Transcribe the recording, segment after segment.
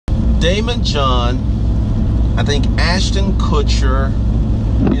Damon John, I think Ashton Kutcher,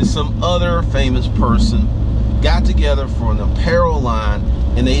 and some other famous person got together for an apparel line,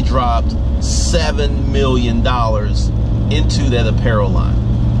 and they dropped $7 million into that apparel line,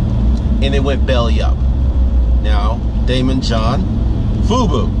 and it went belly up. Now, Damon John,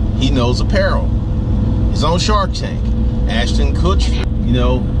 FUBU, he knows apparel. He's on Shark Tank. Ashton Kutcher, you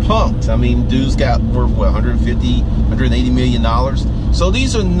know, punked. I mean, dude's got worth what, $180 million. So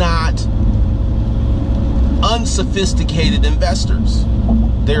these are not unsophisticated investors.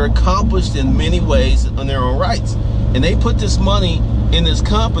 They're accomplished in many ways on their own rights, and they put this money in this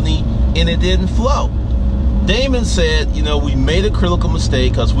company and it didn't flow. Damon said, you know, we made a critical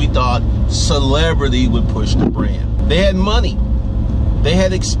mistake because we thought celebrity would push the brand. They had money, they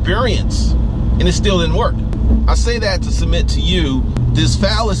had experience, and it still didn't work. I say that to submit to you this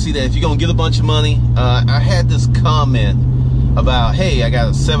fallacy that if you're gonna get a bunch of money, I had this comment about, hey, I got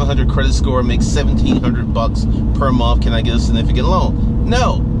a 700 credit score, make $1,700 per month, can I get a significant loan?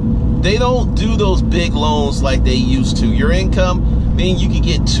 No, they don't do those big loans like they used to. Your income, I mean, you could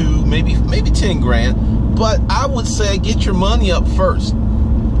get 2, maybe 10 grand, but I would say get your money up first.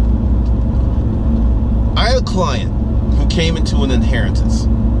 I had a client who came into an inheritance,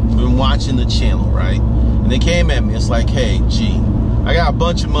 been watching the channel, right? And they came at me, it's like, hey, gee, I got a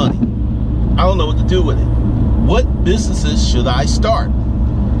bunch of money. I don't know what to do with it. What businesses should I start?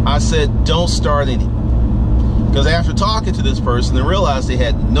 I said, don't start any. Because after talking to this person and realized they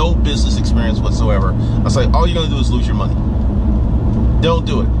had no business experience whatsoever, I was like, all you're gonna do is lose your money. Don't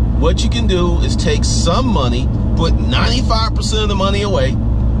do it. What you can do is take some money, put 95% of the money away,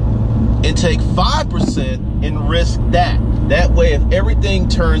 and take 5% and risk that. That way, if everything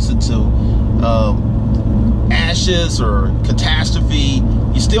turns into ashes or catastrophe,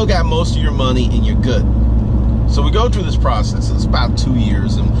 you still got most of your money and you're good. So we go through this process. It's about 2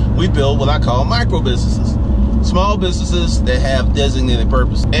 years, and we build what I call micro businesses. Small businesses that have designated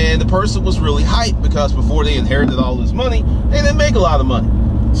purpose. And the person was really hyped because before they inherited all this money, they didn't make a lot of money.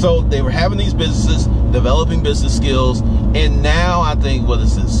 So they were having these businesses, developing business skills, and now I think, what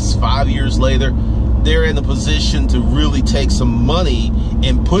is this, 5 years later, they're in a position to really take some money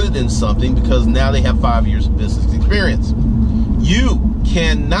and put it in something because now they have 5 years of business experience. You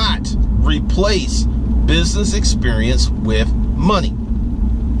cannot replace business experience with money.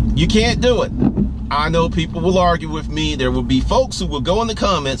 You can't do it. I know people will argue with me. There will be folks who will go in the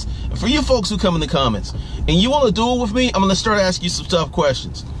comments. And for you folks who come in the comments and you want to do it with me, I'm going to start asking you some tough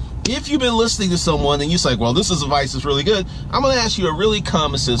questions. If you've been listening to someone and you're like, well, this is advice that's really good, I'm going to ask you a really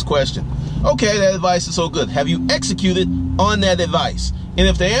common sense question. Okay, that advice is so good. Have you executed on that advice? And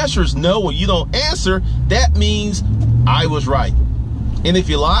if the answer is no, or you don't answer, that means I was right. And if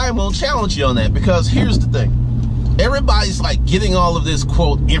you lie, I'm going to challenge you on that, because here's the thing. Everybody's like getting all of this,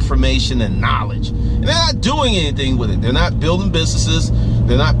 quote, information and knowledge, and they're not doing anything with it. They're not building businesses.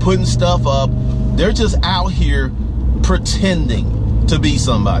 They're not putting stuff up. They're just out here pretending to be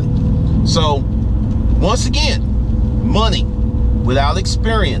somebody. So once again, money without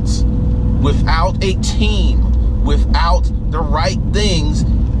experience, without a team, without the right things,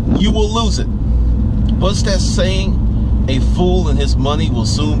 you will lose it. What's that saying? A fool and his money will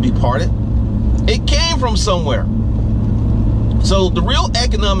soon be parted. It came from somewhere. So the real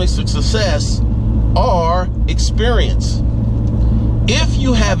economics of success are experience. If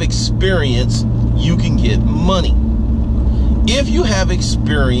you have experience, you can get money. If you have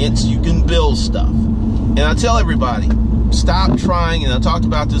experience, you can build stuff. And I tell everybody, stop trying, and I talked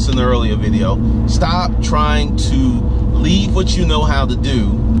about this in the earlier video, stop trying to leave what you know how to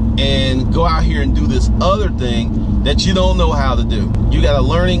do and go out here and do this other thing that you don't know how to do. You got a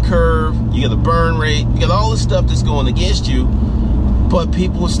learning curve, you got a burn rate, you got all this stuff that's going against you, but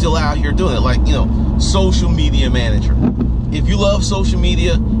people are still out here doing it. Like, you know, social media manager. If you love social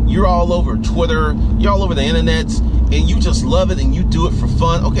media, you're all over Twitter, you're all over the internet, and you just love it and you do it for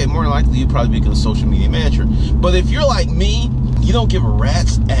fun, okay, more than likely you'll probably become a social media manager. But if you're like me, you don't give a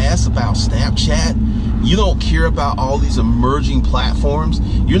rat's ass about Snapchat, you don't care about all these emerging platforms,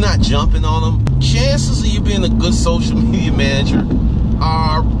 you're not jumping on them, chances of you being a good social media manager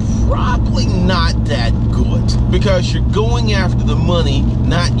are probably not that good, because you're going after the money,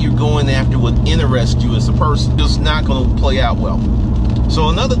 not you're going after what interests you as a person. It's not going to play out well. So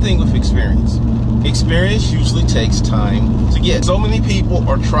another thing with experience usually takes time to get. So many people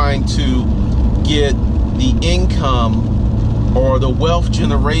are trying to get the income or the wealth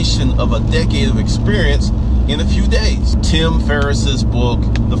generation of a decade of experience in a few days. Tim Ferriss's book,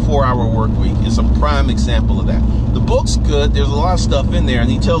 The 4-Hour Workweek, is a prime example of that. The book's good. There's a lot of stuff in there, and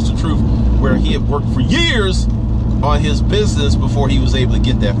he tells the truth where he had worked for years on his business before he was able to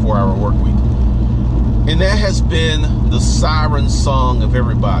get that 4-hour work week. And that has been the siren song of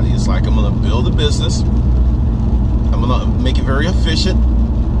everybody. It's like, I'm going to build a business. I'm going to make it very efficient.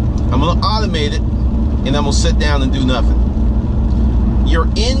 I'm going to automate it. And I'm going to sit down and do nothing. Your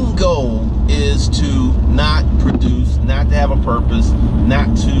end goal is to not produce, not to have a purpose,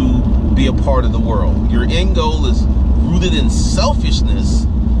 not to be a part of the world. Your end goal is rooted in selfishness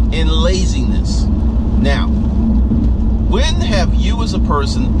and laziness. Now, when have you as a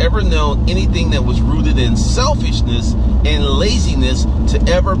person ever known anything that was rooted in selfishness and laziness to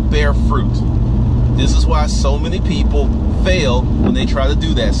ever bear fruit? This is why so many people fail when they try to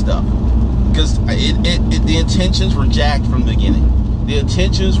do that stuff. Because the intentions were jacked from the beginning. The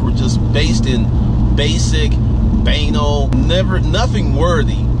intentions were just based in basic, banal, nothing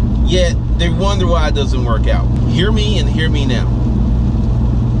worthy. Yet they wonder why it doesn't work out. Hear me and hear me now.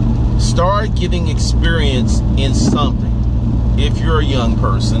 Start getting experience in something. If you're a young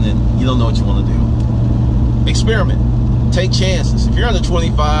person and you don't know what you want to do, experiment. Take chances. If you're under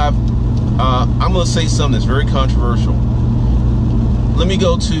 25, I'm going to say something that's very controversial. Let me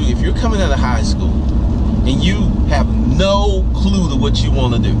go to, if you're coming out of high school and you have no clue to what you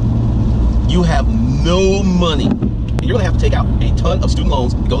want to do, you have no money, and you're going to have to take out a ton of student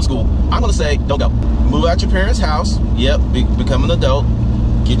loans to go to school, I'm going to say, don't go. Move out your parents' house. Yep, become an adult.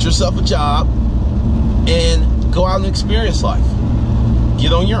 Get yourself a job and go out and experience life.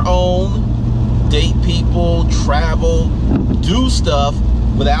 Get on your own, date people, travel, do stuff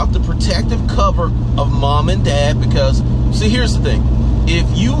without the protective cover of mom and dad. Because, see, here's the thing. If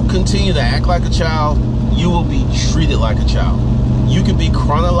you continue to act like a child, you will be treated like a child. You could be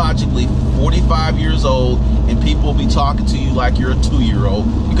chronologically 45 years old and people will be talking to you like you're a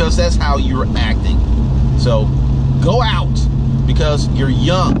 2-year-old because that's how you're acting. So go out because you're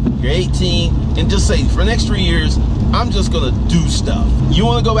young, you're 18, and just say, for the next 3 years, I'm just going to do stuff. You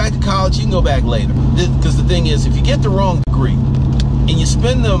want to go back to college, you can go back later. Because the thing is, if you get the wrong degree and you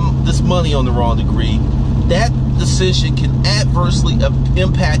spend this money on the wrong degree, that decision can adversely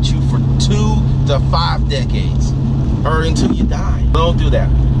impact you for 2 to 5 decades or until you die. Don't do that.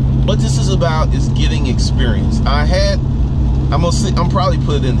 What this is about is getting experience. I'm probably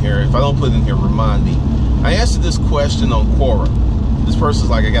put it in here. If I don't put it in here, remind me. I answered this question on Quora. This person's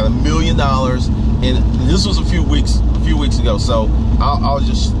like, I got $1 million, and this was a few weeks ago. So I'll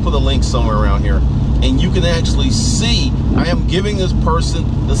just put a link somewhere around here, and you can actually see I am giving this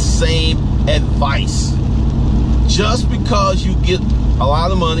person the same advice. Just because you get a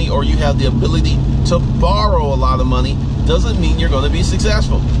lot of money or you have the ability to borrow a lot of money doesn't mean you're going to be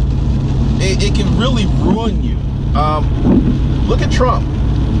successful. It can really ruin you. Look at Trump.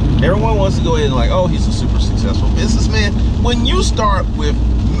 Everyone wants to go ahead and like, oh, he's a super successful businessman. When you start with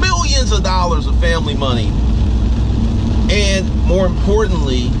millions of dollars of family money, and more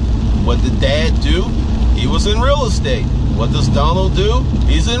importantly, what did Dad do? He was in real estate. What does Donald do?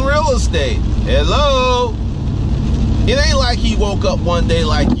 He's in real estate. Hello? It ain't like he woke up one day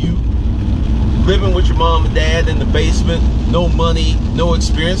like you, living with your mom and dad in the basement, no money, no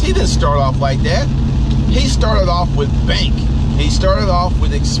experience. He didn't start off like that. He started off with bank. He started off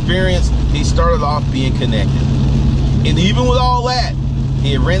with experience. He started off being connected. And even with all that,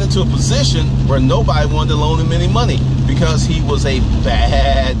 he ran into a position where nobody wanted to loan him any money because he was a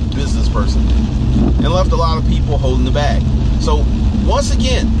bad business person and left a lot of people holding the bag. So once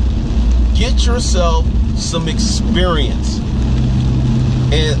again, get yourself some experience.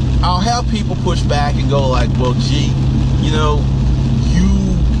 And I'll have people push back and go like, well, gee, you know,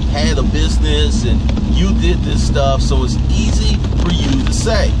 you had a business and you did this stuff, so it's easy for you to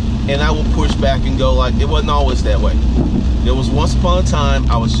say. And I will push back and go like, it wasn't always that way. There was once upon a time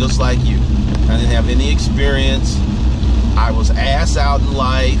I was just like you. I didn't have any experience. I was ass out in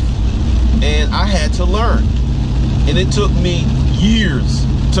life, and I had to learn. And it took me years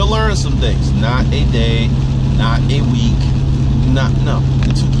to learn some things. Not a day, not a week, no.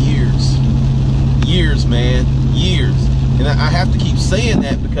 It took years. Years, man, years. And I have to keep saying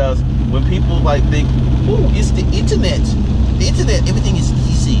that because when people like think, oh, it's the internet. The internet, everything is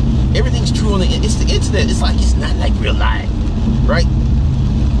easy. Everything's true on the internet. It's the internet. It's like, it's not like real life, right?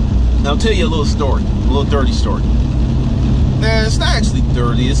 Now I'll tell you a little story, a little dirty story. Nah, it's not actually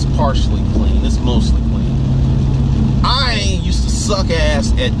dirty. It's partially clean. It's mostly clean. I used to suck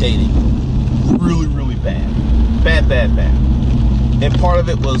ass at dating. Really, really bad. Bad. And part of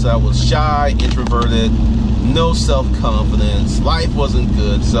it was I was shy, introverted, no self-confidence. Life wasn't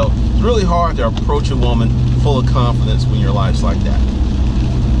good. So it's really hard to approach a woman full of confidence when your life's like that.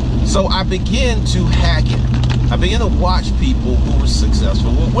 So I began to hack it. I began to watch people who were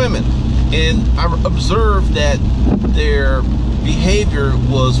successful with women. And I observed that their behavior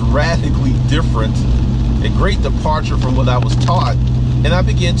was radically different, a great departure from what I was taught. And I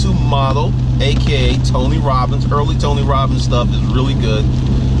began to model, aka Tony Robbins. Early Tony Robbins stuff is really good.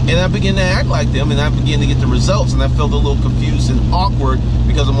 And I began to act like them, and I began to get the results, and I felt a little confused and awkward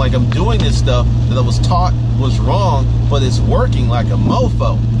because I'm like, I'm doing this stuff that I was taught was wrong, but it's working like a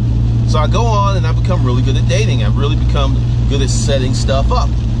mofo. So I go on and I become really good at dating. I've really become good at setting stuff up.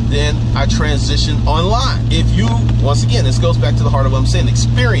 Then I transition online. If you, once again, this goes back to the heart of what I'm saying,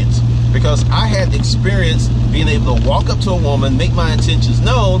 experience. Because I had experience being able to walk up to a woman, make my intentions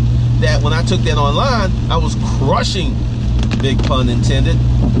known, that when I took that online, I was crushing, big pun intended,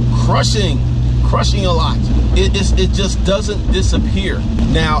 crushing a lot. It just doesn't disappear.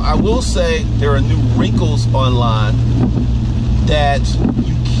 Now, I will say there are new wrinkles online that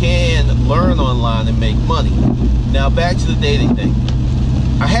you can learn online and make money. Now, back to the dating thing.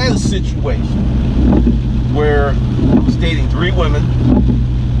 I had a situation where I was dating 3 women,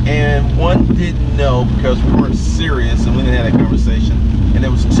 and one didn't know because we weren't serious and we didn't have that conversation. And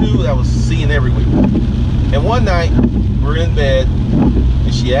there was 2 that I was seeing every week. And one night, we're in bed,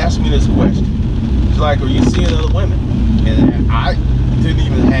 and she asked me this question. She's like, are you seeing other women? And I didn't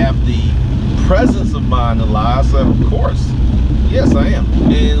even have the presence of mind to lie. I said, of course. Yes, I am.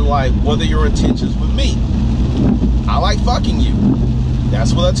 And like, what are your intentions with me? I like fucking you.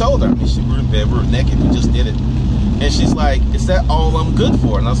 That's what I told her. I mean, we were in bed, we were naked, we just did it. And she's like, is that all I'm good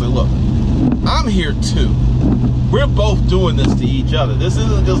for? And I said, look, I'm here too. We're both doing this to each other. This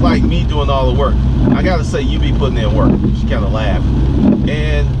isn't just like me doing all the work. I gotta say, you be putting in work. She kind of laughed.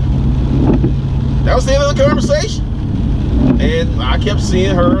 And that was the end of the conversation. And I kept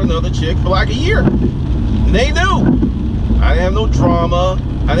seeing her, another chick, for like a year. And they knew. I didn't have no drama.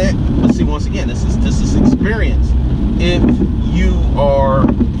 But see, once again, this is experience. If you are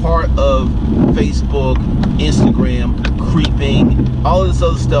part of Facebook, Instagram, creeping, all of this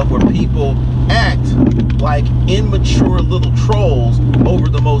other stuff where people act like immature little trolls over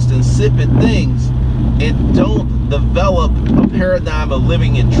the most insipid things and don't develop a paradigm of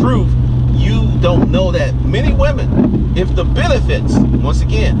living in truth, you don't know that many women, if the benefits, once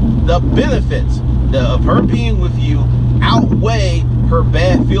again, the benefits of her being with you outweigh her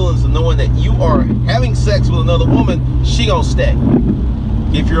bad feelings of knowing that you are having sex with another woman, she gonna stay,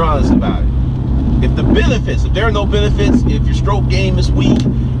 if you're honest about it. If the benefits, if there are no benefits, if your stroke game is weak,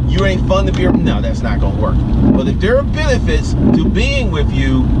 you ain't fun to be around, no, that's not gonna work. But if there are benefits to being with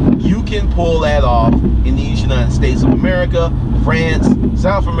you, you can pull that off in these United States of America, France,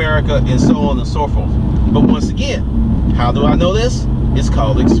 South America, and so on and so forth. But once again, how do I know this? It's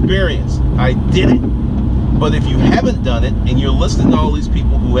called experience. I did it. But if you haven't done it, and you're listening to all these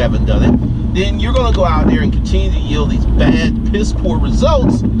people who haven't done it, then you're going to go out there and continue to yield these bad, piss poor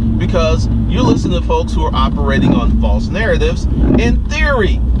results because you're listening to folks who are operating on false narratives and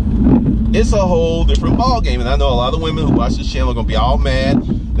theory. It's a whole different ballgame. And I know a lot of women who watch this channel are going to be all mad.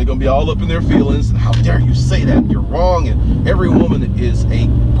 They're going to be all up in their feelings. And how dare you say that? You're wrong. And every woman is a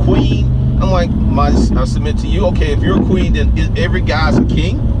queen. I'm like, I submit to you, okay, if you're a queen, then every guy's a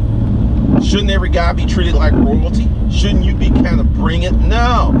king? Shouldn't every guy be treated like royalty? Shouldn't you be kind of bring it?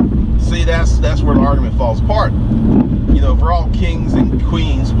 No. See, that's where the argument falls apart. You know, if we're all kings and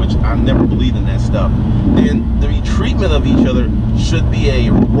queens, which I never believed in that stuff, then the treatment of each other should be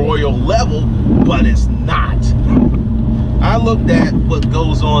a royal level, but it's not. I looked at what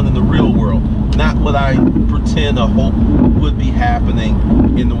goes on in the real world, not what I pretend or hope would be happening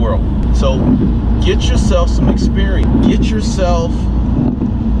in the world. So get yourself some experience. Get yourself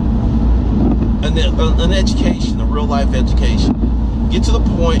an education, a real life education. Get to the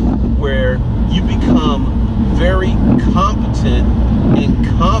point where you become very competent and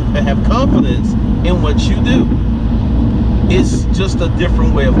have confidence in what you do. It's just a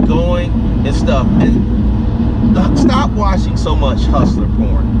different way of going and stuff. And stop watching so much hustler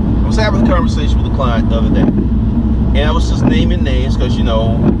porn. I was having a conversation with a client the other day, and I was just naming names because, you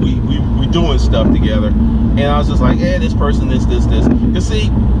know, we doing stuff together. And I was just like, hey, this person, this. Because see,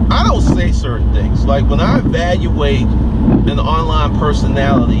 I don't say certain things. Like when I evaluate an online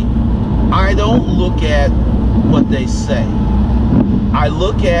personality, I don't look at what they say. I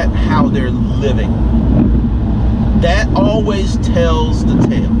look at how they're living. That always tells the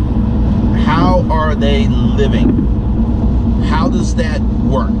tale. How are they living? How does that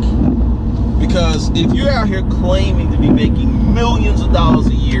work? Because if you're out here claiming to be making millions of dollars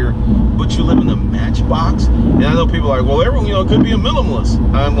a year, but you live in a matchbox, and I know people are like, well, everyone, you know, could be a minimalist.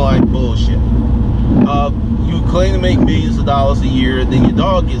 I'm like, bullshit. You claim to make millions of dollars a year, then your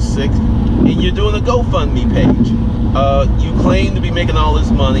dog gets sick, and you're doing a GoFundMe page. You claim to be making all this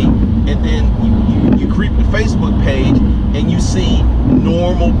money, and then you creep the Facebook page and you see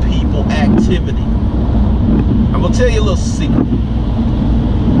normal people activity. I'm gonna tell you a little secret.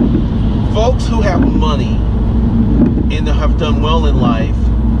 Folks who have money and have done well in life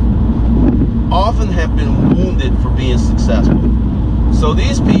often have been wounded for being successful. So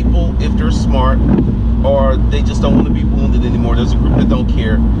these people, if they're smart or they just don't want to be wounded anymore, there's a group that don't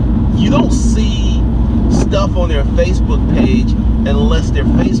care, you don't see stuff on their Facebook page unless their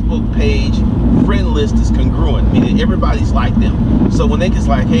Facebook page friend list is congruent, meaning everybody's like them. So when they get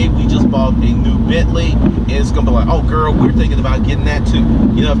like, hey, we just bought a new Bentley, and it's gonna be like, oh girl, we're thinking about getting that too.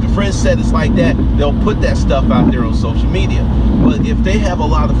 You know, if the friend said it's like that, they'll put that stuff out there on social media. But if they have a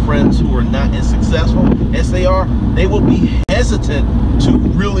lot of friends who are not as successful as they are, they will be hesitant to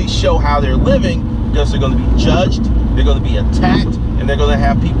really show how they're living, because they're going to be judged, they're going to be attacked, and they're going to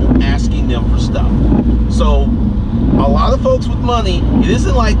have people asking them for stuff. So a lot of folks with money, it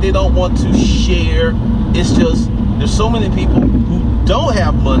isn't like they don't want to share, it's just there's so many people who don't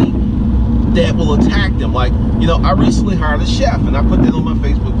have money that will attack them. Like, you know, I recently hired a chef, and I put that on my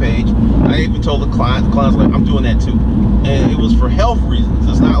Facebook page. I even told the client's like, I'm doing that too. And it was for health reasons.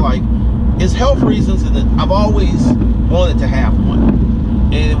 It's not like, it's health reasons, and I've always wanted to have one.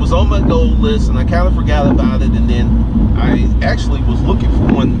 And it was on my goal list, and I kind of forgot about it, and then I actually was looking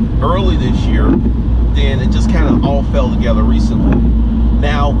for one early this year. Then it just kind of all fell together recently.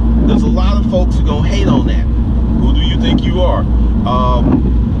 Now, there's a lot of folks who gonna hate on that. Who do you think you are?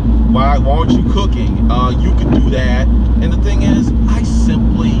 Why aren't you cooking? You could do that. And the thing is, I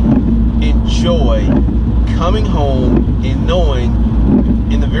simply enjoy coming home and knowing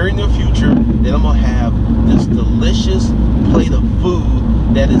in the very near future that I'm gonna have this delicious plate of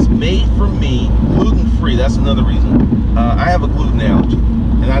food that is made for me, gluten-free. That's another reason. I have a gluten allergy,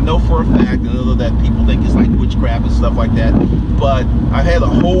 and I know for a fact, and I know that people think it's like witchcraft and stuff like that, but I had a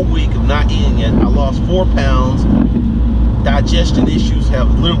whole week of not eating it. I lost 4 pounds. Digestion issues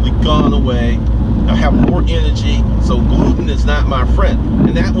have literally gone away. I have more energy, so gluten is not my friend.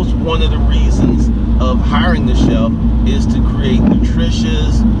 And that was one of the reasons of hiring the chef, is to create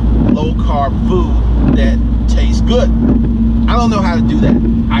nutritious, low-carb food that tastes good. I don't know how to do that.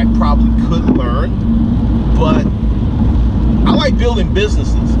 I probably could learn, but I like building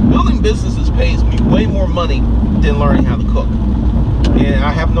businesses. Building businesses pays me way more money than learning how to cook. And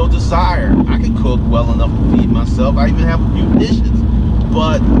I have no desire. I can cook well enough to feed myself. I even have a few dishes.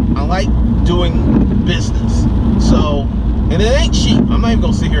 But I like doing business. So, and it ain't cheap. I'm not even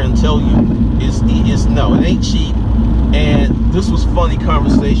gonna sit here and tell you no, it ain't cheap. And this was funny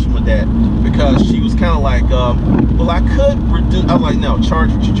conversation with that, because she was kind of like, well, I could reduce. I was like, no,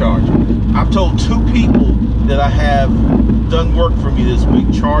 charge what you charge. I've told 2 people that I have done work for me this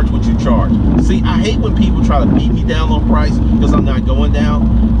week, charge what you charge. See, I hate when people try to beat me down on price because I'm not going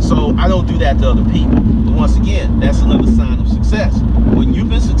down. So I don't do that to other people. But once again, that's another sign of success. When you've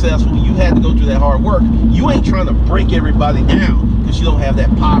been successful, you had to go through that hard work. You ain't trying to break everybody down because you don't have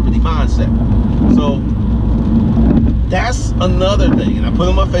that poverty mindset. So that's another thing. And I put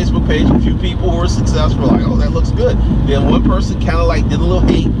on my Facebook page a few people who are successful, like, oh, that looks good. Then one person kind of like did a little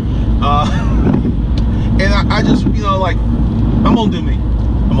hate. And I just, you know, like, I'm gonna do me.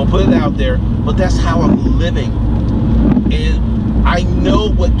 I'm gonna put it out there, but that's how I'm living. And I know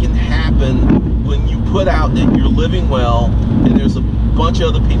what can happen when you put out that you're living well, and there's a bunch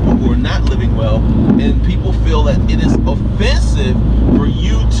of other people who are not living well, and people feel that it is offensive for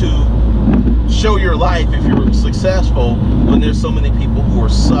you to show your life if you're successful when there's so many people who are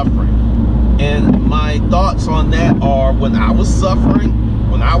suffering. And my thoughts on that are, when I was suffering,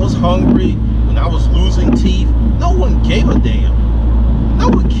 when I was hungry, when I was losing teeth, no one gave a damn. No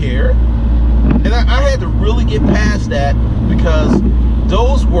one cared. And I had to really get past that, because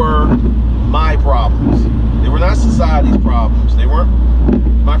those were my problems. They were not society's problems. They weren't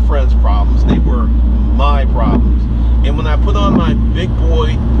my friends' problems. They were my problems. And when I put on my big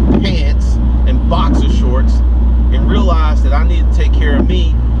boy pants and boxer shorts and realized that I needed to take care of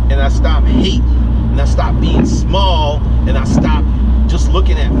me, and I stopped hating, and I stopped being small, and I stopped just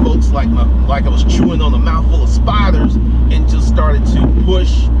looking at folks like I was chewing on a mouthful of spiders, and just started to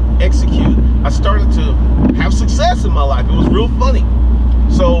push, execute, I started to have success in my life. It was real funny.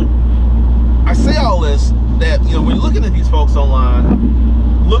 So I say all this, that, you know, when you're looking at these folks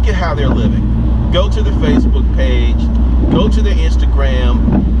online, look at how they're living. Go to their Facebook page, go to their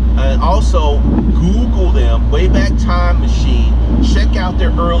Instagram, and also Google them, Wayback Time Machine. Check out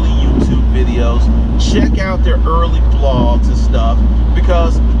their early YouTube videos, check out their early blogs and stuff,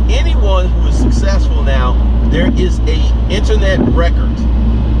 because anyone who is successful now, there is a internet record.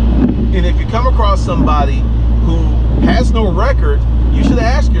 And if you come across somebody who has no record, you should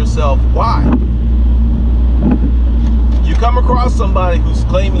ask yourself why. You come across somebody who's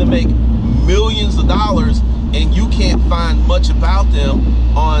claiming to make millions of dollars and you can't find much about them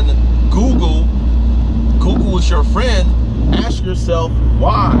on Google. Google is your friend. Ask yourself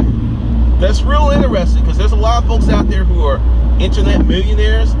why. That's real interesting, because there's a lot of folks out there who are internet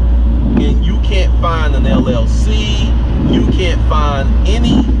millionaires and you can't find an LLC. You can't find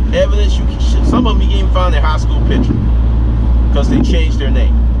any evidence. Some of them you can't even find their high school picture because they changed their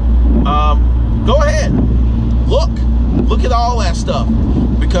name. Go ahead, look at all that stuff,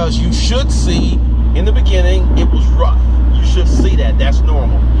 because you should see in the beginning it was rough. You should see that. That's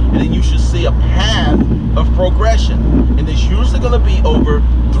normal. And then you should see a path of progression, and it's usually going to be over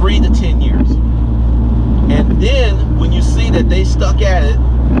 3 to 10 years. And then when you see that they stuck at it,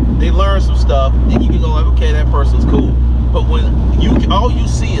 they learned some stuff, then you can go like, okay, that person's cool. But when all you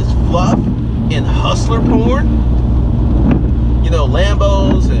see is fluff and hustler porn, you know,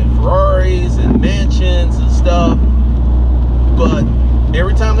 Lambos and Ferraris and mansions and stuff, but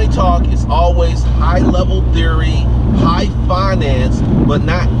every time they talk, it's always high-level theory, high finance, but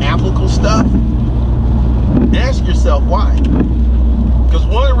not applicable stuff. Ask yourself why. Because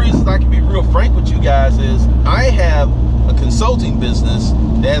one of the reasons I can be real frank with you guys is I have a consulting business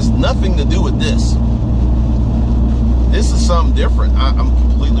that has nothing to do with this. This is something different. I'm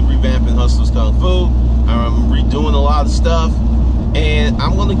completely revamping Hustlers Kung Fu. I'm redoing a lot of stuff, and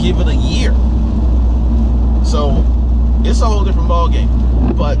I'm going to give it a year. So it's a whole different ballgame.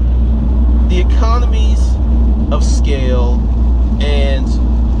 But the economies of scale and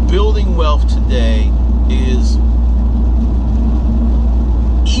building wealth today is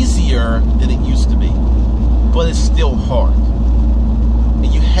easier than it used to be, but it's still hard.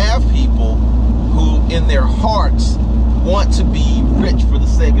 And you have people who in their hearts want to be rich for the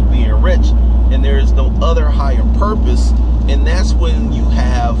sake of being rich, and there is no other higher purpose. And that's when you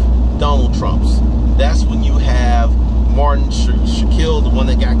have Donald Trumps. That's when you have Martin Shkreli, the one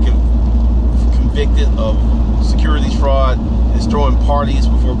that got convicted of securities fraud, is throwing parties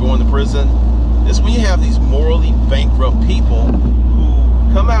before going to prison. It's when you have these morally bankrupt people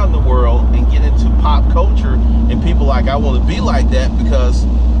who come out in the world and get into pop culture, and people like, I want to be like that, because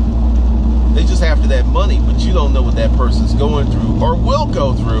they just after that money, but you don't know what that person's going through or will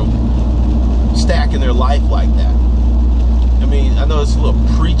go through stacking their life like that. I mean, I know it's a little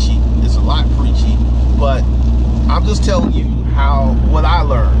preachy, it's a lot preachy, but I'm just telling you what I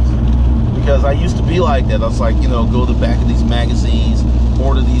learned, because I used to be like that. I was like, you know, go to the back of these magazines,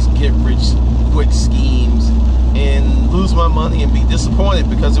 order these get-rich-quick schemes, and lose my money and be disappointed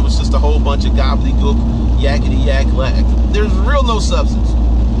because it was just a whole bunch of gobbledygook, yakety-yak. There's real no substance.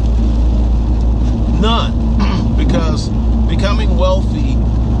 None. Because becoming wealthy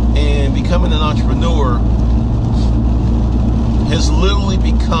and becoming an entrepreneur has literally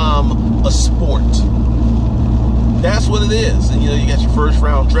become a sport. That's what it is. And you know, you got your first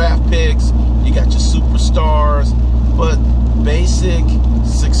round draft picks, you got your superstars, but basic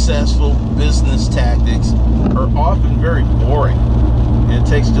successful business tactics are often very boring, and it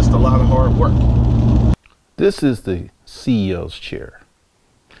takes just a lot of hard work. This is the CEO's chair.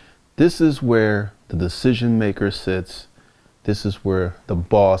 This is where the decision maker sits. This is where the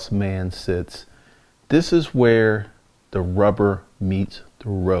boss man sits. This is where the rubber meets the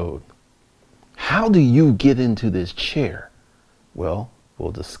road. How do you get into this chair? Well,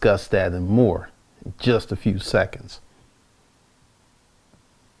 we'll discuss that and more in just a few seconds.